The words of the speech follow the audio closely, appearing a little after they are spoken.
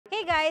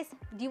guys,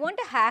 do you want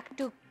a hack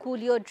to cool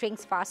your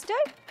drinks faster?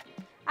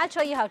 I'll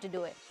show you how to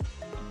do it.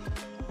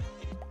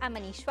 I'm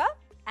Anneshwa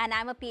and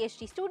I'm a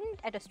PhD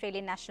student at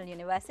Australian National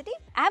University.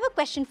 I have a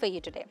question for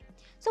you today.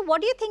 So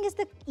what do you think is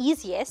the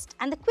easiest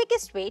and the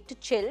quickest way to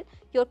chill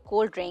your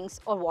cold drinks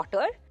or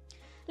water?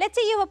 Let's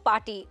say you have a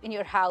party in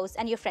your house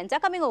and your friends are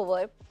coming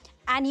over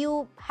and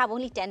you have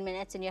only 10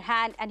 minutes in your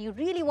hand and you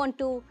really want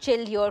to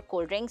chill your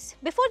cold drinks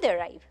before they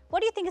arrive.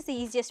 What do you think is the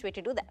easiest way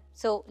to do that?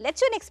 So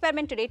let's do an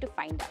experiment today to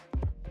find out.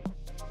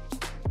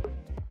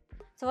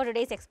 So for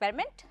today's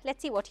experiment,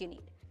 let's see what you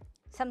need.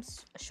 Some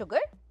sugar,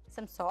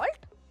 some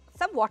salt,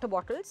 some water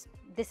bottles.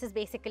 This is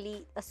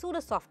basically a pseudo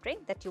soft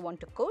drink that you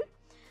want to cool.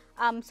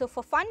 So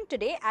for fun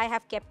today, I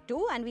have kept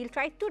two and we'll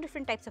try two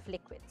different types of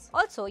liquids.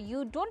 Also,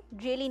 you don't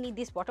really need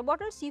these water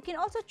bottles. You can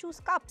also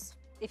choose cups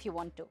if you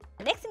want to.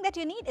 The next thing that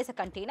you need is a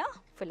container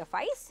full of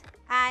ice.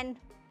 And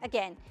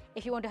again,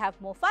 if you want to have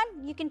more fun,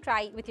 you can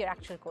try with your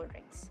actual cold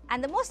drinks.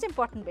 And the most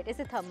important bit is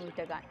the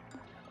thermometer gun.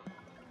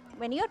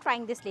 When you're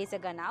trying this laser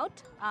gun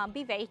out,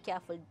 be very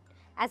careful.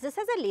 As this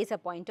has a laser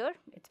pointer,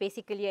 it's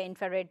basically an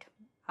infrared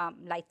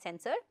light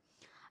sensor.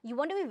 You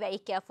want to be very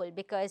careful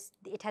because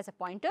it has a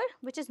pointer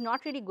which is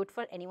not really good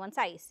for anyone's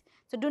eyes.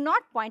 So do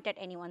not point at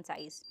anyone's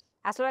eyes.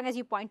 As long as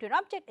you point to an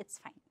object, it's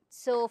fine.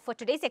 So for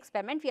today's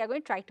experiment, we are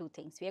going to try two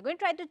things. We are going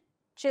to try to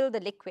chill the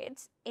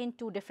liquids in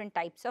two different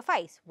types of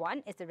ice.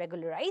 One is the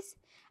regular ice,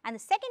 and the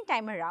second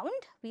time around,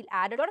 we'll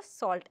add a lot of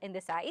salt in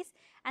this ice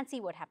and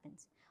see what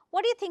happens.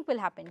 What do you think will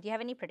happen? Do you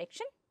have any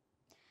prediction?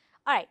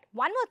 All right,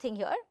 one more thing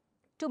here.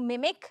 To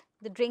mimic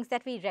the drinks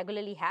that we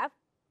regularly have,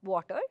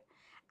 water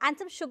and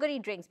some sugary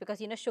drinks,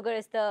 because you know sugar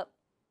is the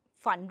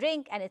fun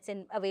drink and it's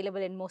available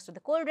in most of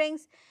the cold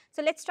drinks.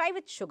 So let's try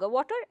with sugar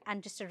water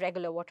and just a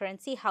regular water and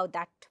see how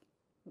that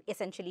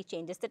essentially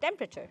changes the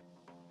temperature.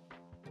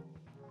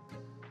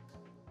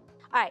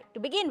 All right, to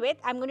begin with,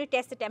 I'm going to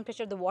test the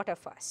temperature of the water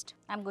first.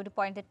 I'm going to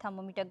point the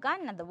thermometer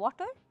gun at the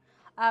water.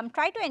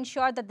 Try to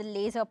ensure that the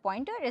laser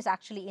pointer is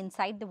actually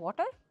inside the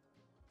water.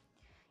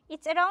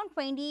 It's around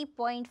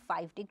 20.5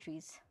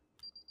 degrees.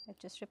 Let's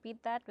just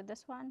repeat that with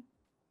this one.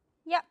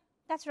 Yeah,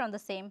 that's around the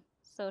same.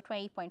 So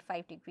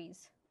 20.5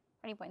 degrees.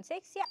 20.6,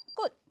 yeah,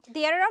 good.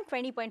 They are around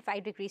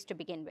 20.5 degrees to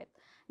begin with.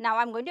 Now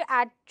I'm going to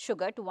add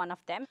sugar to one of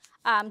them.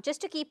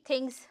 Just to keep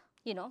things,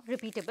 you know,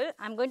 repeatable,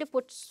 I'm going to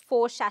put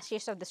 4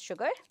 sachets of this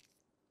sugar.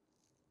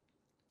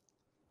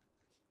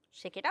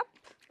 Shake it up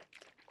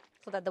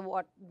so that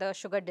the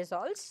sugar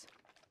dissolves.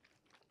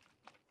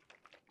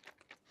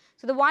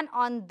 So the one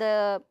on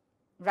the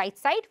right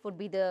side would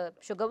be the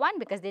sugar one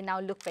because they now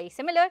look very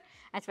similar.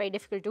 It's very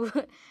difficult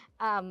to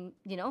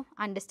you know,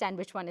 understand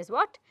which one is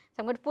what. So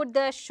I'm going to put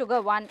the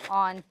sugar one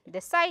on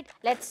this side.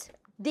 Let's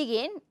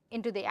dig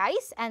into the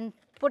ice and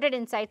put it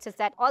inside so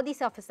that all these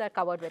surfaces are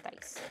covered with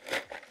ice.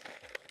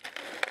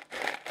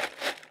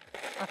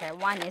 Okay,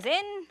 one is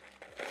in.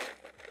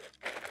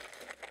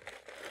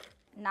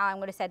 Now I'm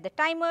going to set the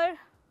timer.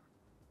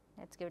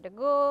 Let's give it a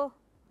go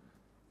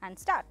and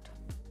start.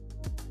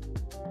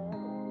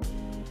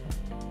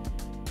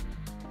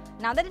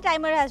 Now that the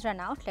timer has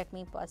run out, let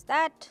me pause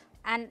that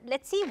and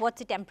let's see what's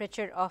the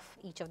temperature of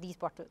each of these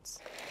bottles.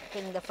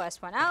 Taking the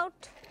first one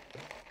out,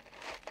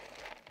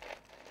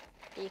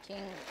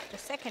 taking the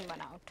second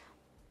one out.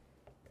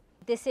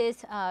 This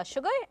is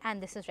sugar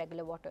and this is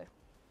regular water.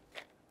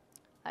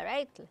 All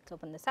right, let's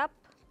open this up.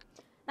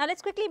 Now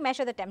let's quickly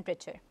measure the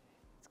temperature.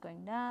 It's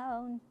going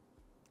down.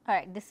 All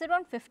right, this is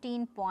around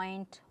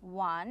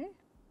 15.1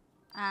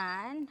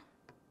 and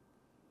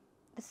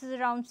this is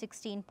around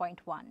 16.1.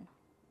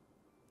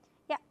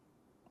 Yeah,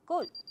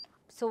 cool.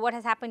 So what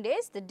has happened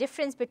is the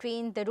difference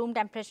between the room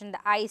temperature and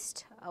the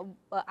iced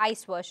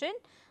ice version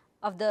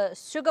of the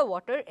sugar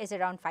water is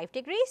around 5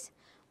 degrees,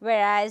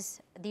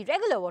 whereas the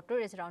regular water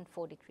is around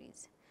 4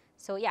 degrees.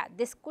 So yeah,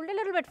 this cooled a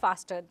little bit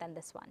faster than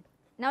this one.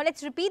 Now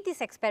let's repeat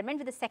this experiment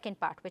with the second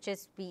part, which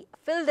is we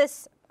fill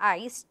this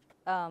ice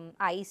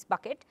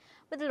bucket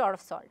with a lot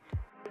of salt.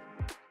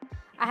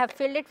 I have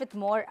filled it with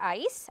more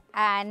ice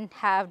and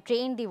have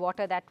drained the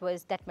water that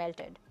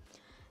melted.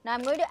 Now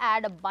I'm going to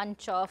add a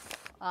bunch of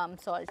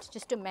salt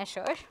just to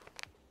measure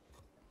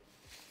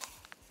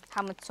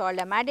how much salt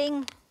I'm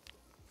adding.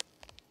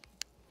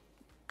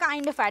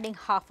 Kind of adding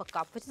half a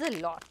cup, which is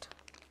a lot.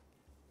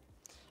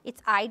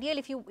 It's ideal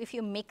if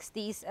you mix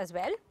these as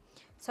well.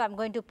 So I'm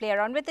going to play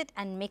around with it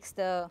and mix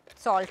the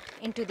salt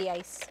into the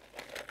ice.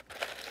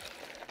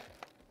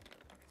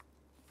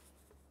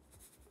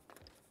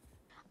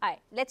 All right,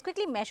 let's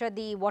quickly measure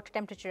the water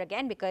temperature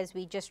again because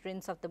we just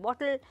rinsed off the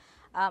bottle.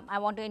 I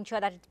want to ensure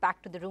that it's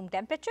back to the room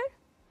temperature.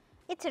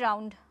 It's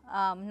around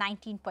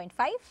 19.5,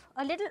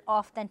 a little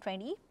off than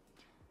 20,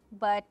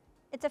 but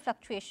it's a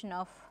fluctuation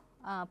of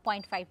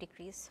 0.5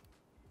 degrees.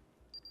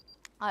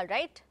 All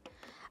right,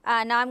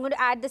 now I'm going to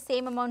add the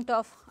same amount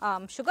of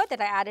sugar that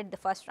I added the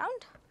first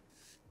round.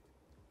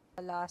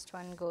 The last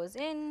one goes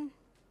in.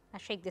 I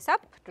shake this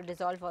up to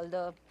dissolve all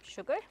the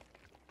sugar.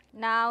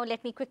 Now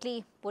let me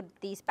quickly put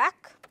these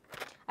back.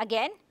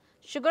 Again,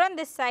 sugar on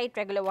this side,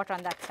 regular water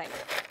on that side.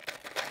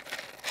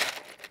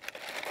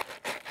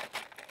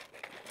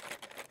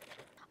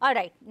 All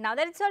right, now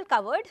that it's all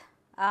covered,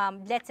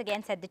 let's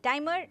again set the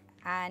timer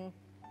and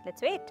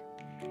let's wait.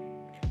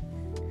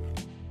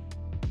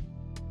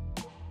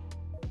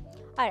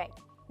 All right,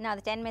 now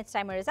the 10 minutes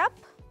timer is up.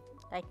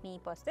 Let me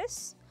pause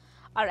this.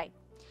 All right,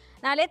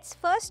 now let's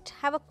first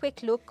have a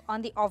quick look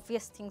on the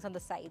obvious things on the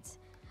sides.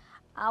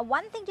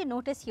 One thing to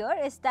notice here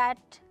is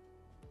that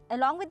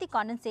along with the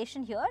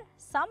condensation here,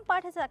 some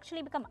part has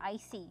actually become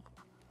icy.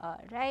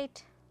 All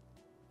right,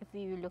 if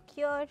we look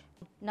here,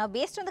 now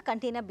based on the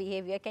container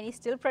behavior, can you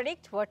still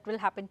predict what will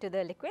happen to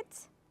the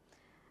liquids?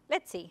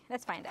 Let's see,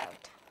 let's find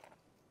out.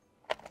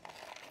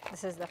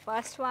 This is the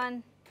first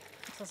one,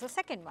 this is the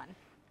second one.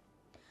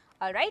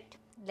 All right,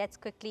 let's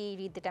quickly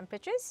read the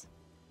temperatures.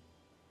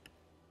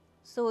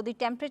 So, the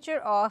temperature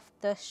of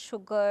the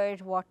sugar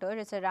water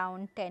is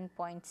around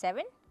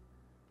 10.7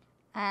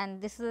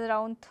 and this is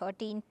around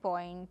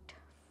 13.4.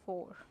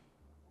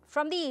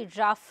 From the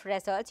rough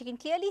results, you can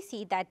clearly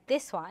see that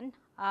this one,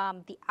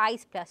 the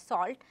ice plus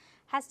salt,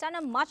 has done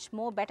a much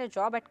more better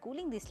job at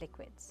cooling these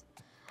liquids.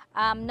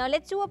 Now,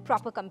 let's do a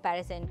proper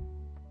comparison.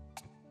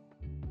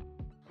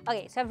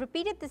 Okay, so I have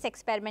repeated this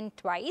experiment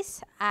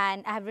twice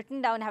and I have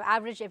written down, I have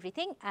averaged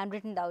everything and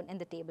written down in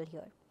the table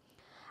here.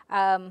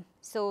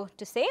 So,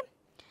 to say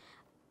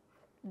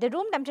the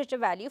room temperature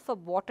value for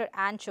water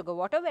and sugar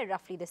water were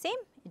roughly the same,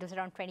 it was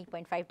around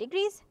 20.5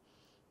 degrees.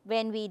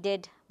 When we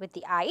did with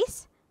the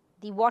ice,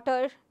 the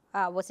water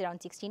was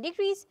around 16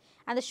 degrees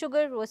and the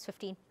sugar was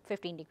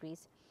 15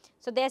 degrees.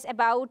 So, there is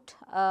about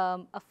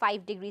a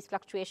 5 degrees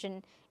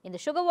fluctuation in the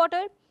sugar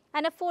water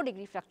and a 4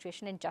 degree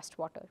fluctuation in just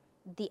water.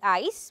 The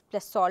ice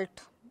plus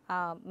salt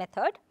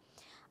method,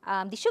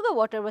 the sugar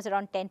water was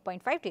around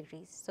 10.5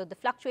 degrees. So, the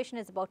fluctuation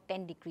is about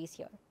 10 degrees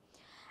here.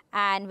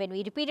 And when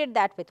we repeated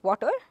that with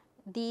water,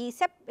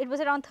 it was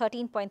around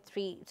 13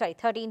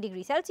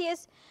 degrees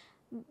Celsius,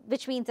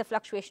 which means the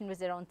fluctuation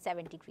was around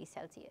 7 degrees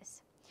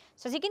Celsius.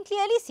 So, as you can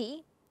clearly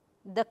see,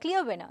 the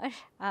clear winner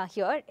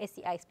here is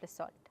the ice plus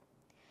salt.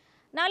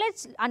 Now, let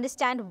us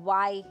understand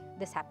why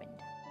this happened.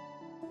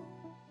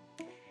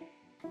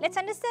 Let us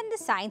understand the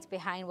science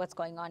behind what is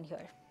going on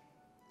here.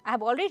 I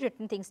have already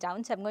written things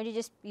down, so I am going to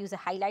just use a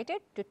highlighter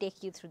to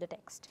take you through the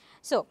text.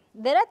 So,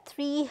 there are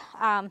three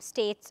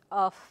states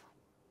of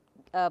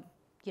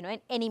in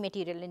any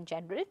material in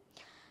general.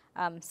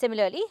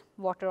 Similarly,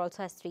 water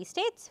also has three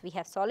states. We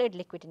have solid,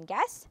 liquid and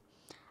gas.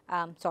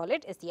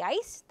 Solid is the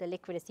ice, the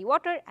liquid is the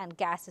water and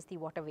gas is the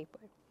water vapor.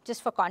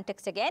 Just for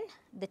context again,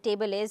 the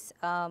table is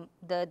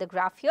the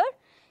graph here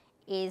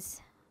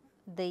is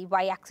the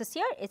y axis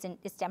here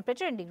is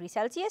temperature in degrees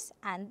Celsius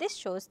and this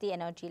shows the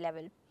energy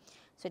level.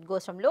 So, it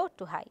goes from low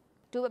to high.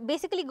 To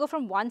basically go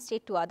from one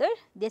state to other,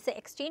 there is an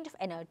exchange of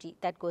energy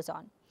that goes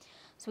on.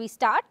 So, we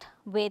start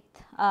with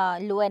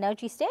low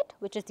energy state,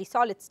 which is the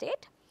solid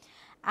state,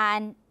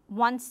 and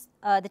once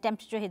the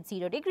temperature hits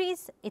 0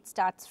 degrees, it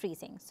starts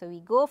freezing. So, we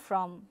go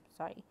from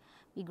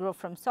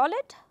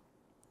solid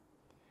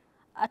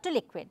to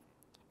liquid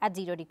at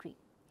 0 degree.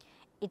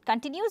 It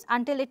continues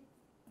until it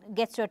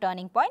gets to a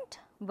turning point,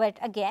 but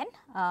again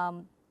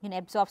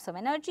absorbs some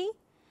energy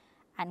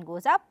and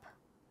goes up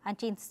and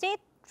changes state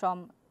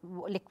from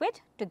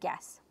liquid to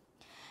gas.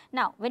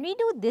 Now, when we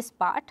do this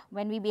part,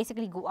 when we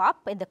basically go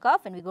up in the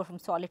curve, when we go from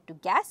solid to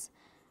gas,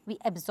 we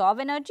absorb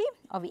energy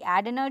or we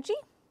add energy,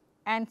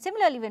 and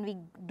similarly when we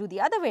do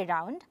the other way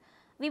around,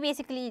 we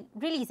basically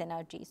release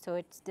energy. So,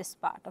 it is this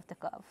part of the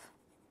curve.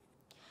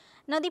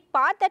 Now, the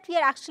part that we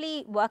are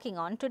actually working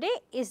on today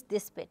is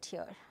this bit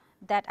here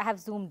that I have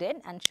zoomed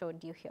in and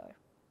showed you here.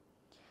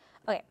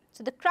 Okay,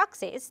 so, the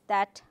crux is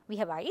that we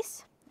have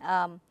ice,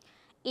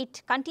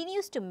 it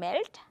continues to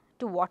melt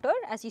to water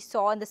as you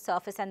saw on the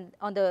surface and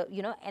on the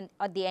and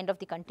at the end of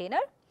the container.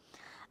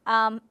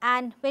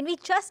 And when we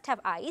just have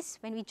ice,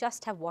 when we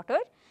just have water,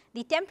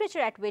 the temperature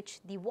at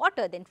which the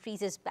water then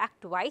freezes back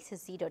to ice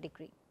is 0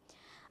 degree.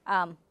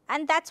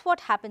 And that is what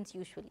happens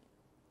usually.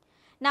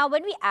 Now,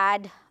 when we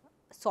add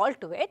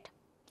salt to it,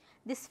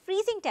 this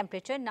freezing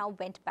temperature now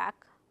went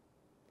back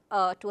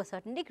to a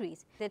certain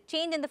degrees. The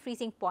change in the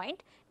freezing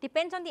point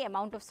depends on the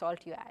amount of salt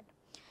you add.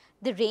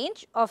 The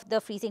range of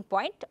the freezing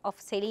point of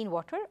saline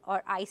water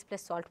or ice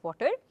plus salt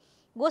water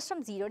goes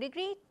from 0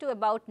 degree to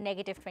about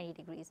 -20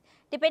 degrees,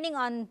 depending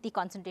on the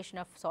concentration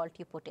of salt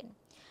you put in.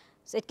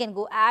 So, it can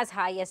go as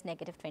high as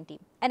 -20.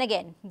 And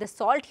again, the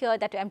salt here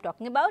that I am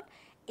talking about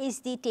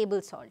is the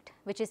table salt,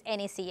 which is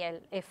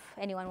NaCl, if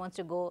anyone wants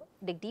to go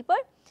dig deeper.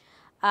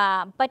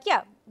 But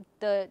yeah,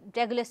 the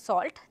regular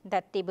salt,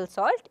 that table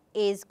salt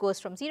goes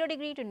from 0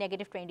 degree to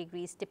 -20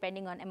 degrees,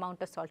 depending on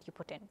amount of salt you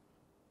put in.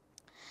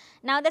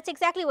 Now, that is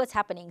exactly what is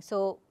happening.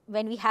 So,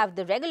 when we have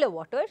the regular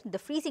water, the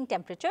freezing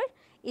temperature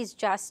is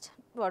just,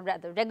 or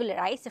rather regular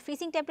ice, the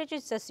freezing temperature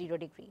is just 0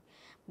 degree.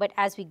 But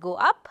as we go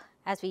up,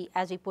 as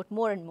we put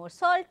more and more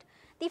salt,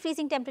 the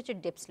freezing temperature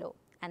dips low,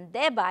 and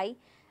thereby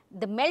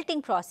the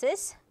melting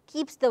process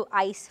keeps the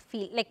ice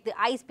the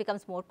ice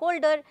becomes more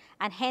colder,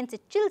 and hence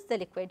it chills the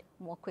liquid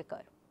more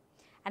quicker.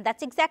 And that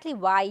is exactly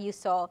why you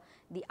saw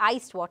the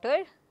iced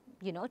water,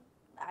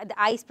 the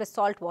ice plus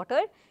salt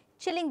water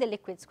chilling the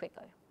liquids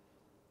quicker.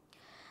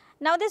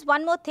 Now there's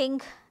one more thing.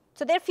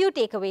 So there are few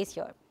takeaways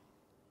here.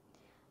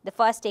 The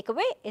first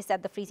takeaway is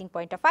that the freezing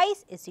point of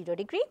ice is 0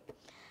 degree.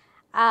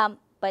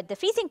 But the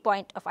freezing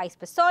point of ice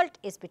plus salt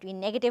is between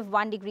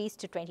 -1 degrees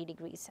to 20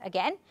 degrees.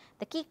 Again,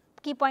 the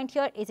key point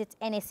here is its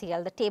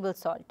NaCl, the table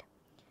salt.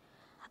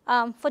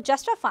 For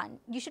just for fun,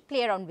 you should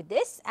play around with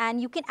this,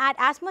 and you can add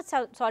as much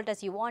salt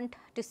as you want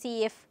to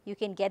see if you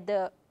can get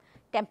the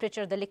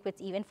temperature of the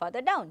liquids even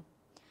further down.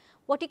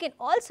 What you can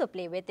also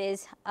play with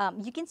is,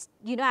 you can,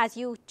 as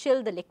you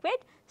chill the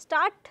liquid,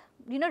 start,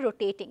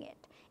 rotating it.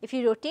 If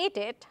you rotate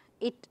it,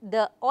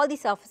 all the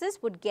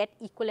surfaces would get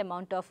equal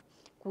amount of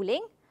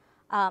cooling,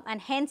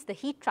 and hence the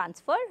heat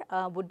transfer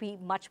would be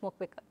much more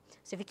quicker.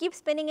 So if you keep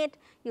spinning it,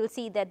 you will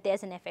see that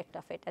there's an effect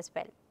of it as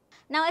well.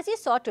 Now as you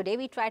saw today,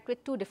 we tried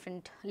with two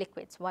different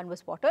liquids. One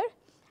was water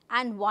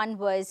and one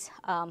was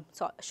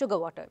sugar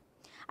water.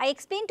 I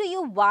explained to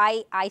you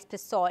why ice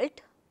plus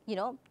salt,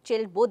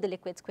 chilled both the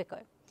liquids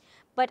quicker.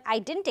 But I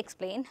didn't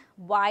explain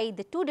why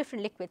the two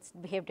different liquids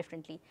behave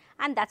differently,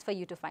 and that's for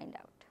you to find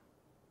out.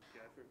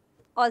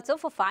 Also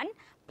for fun,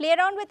 play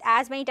around with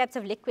as many types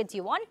of liquids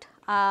you want.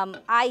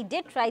 I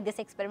did try this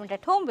experiment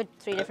at home with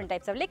 3 different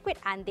types of liquid,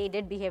 and they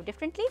did behave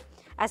differently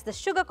as the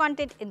sugar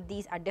content in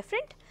these are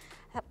different.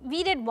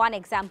 We did one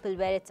example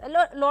where it's a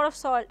lot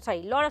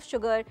of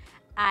sugar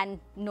and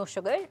no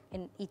sugar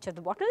in each of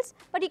the bottles,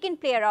 but you can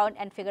play around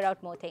and figure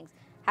out more things.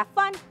 Have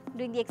fun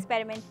doing the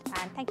experiment,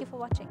 and thank you for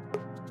watching.